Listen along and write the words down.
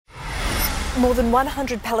More than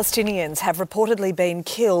 100 Palestinians have reportedly been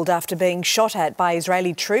killed after being shot at by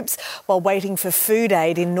Israeli troops while waiting for food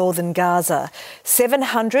aid in northern Gaza.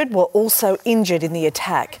 700 were also injured in the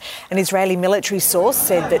attack. An Israeli military source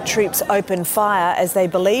said that troops opened fire as they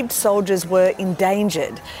believed soldiers were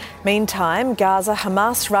endangered. Meantime, Gaza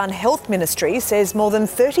Hamas-run health ministry says more than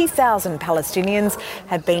 30,000 Palestinians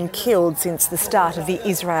have been killed since the start of the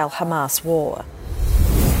Israel-Hamas war.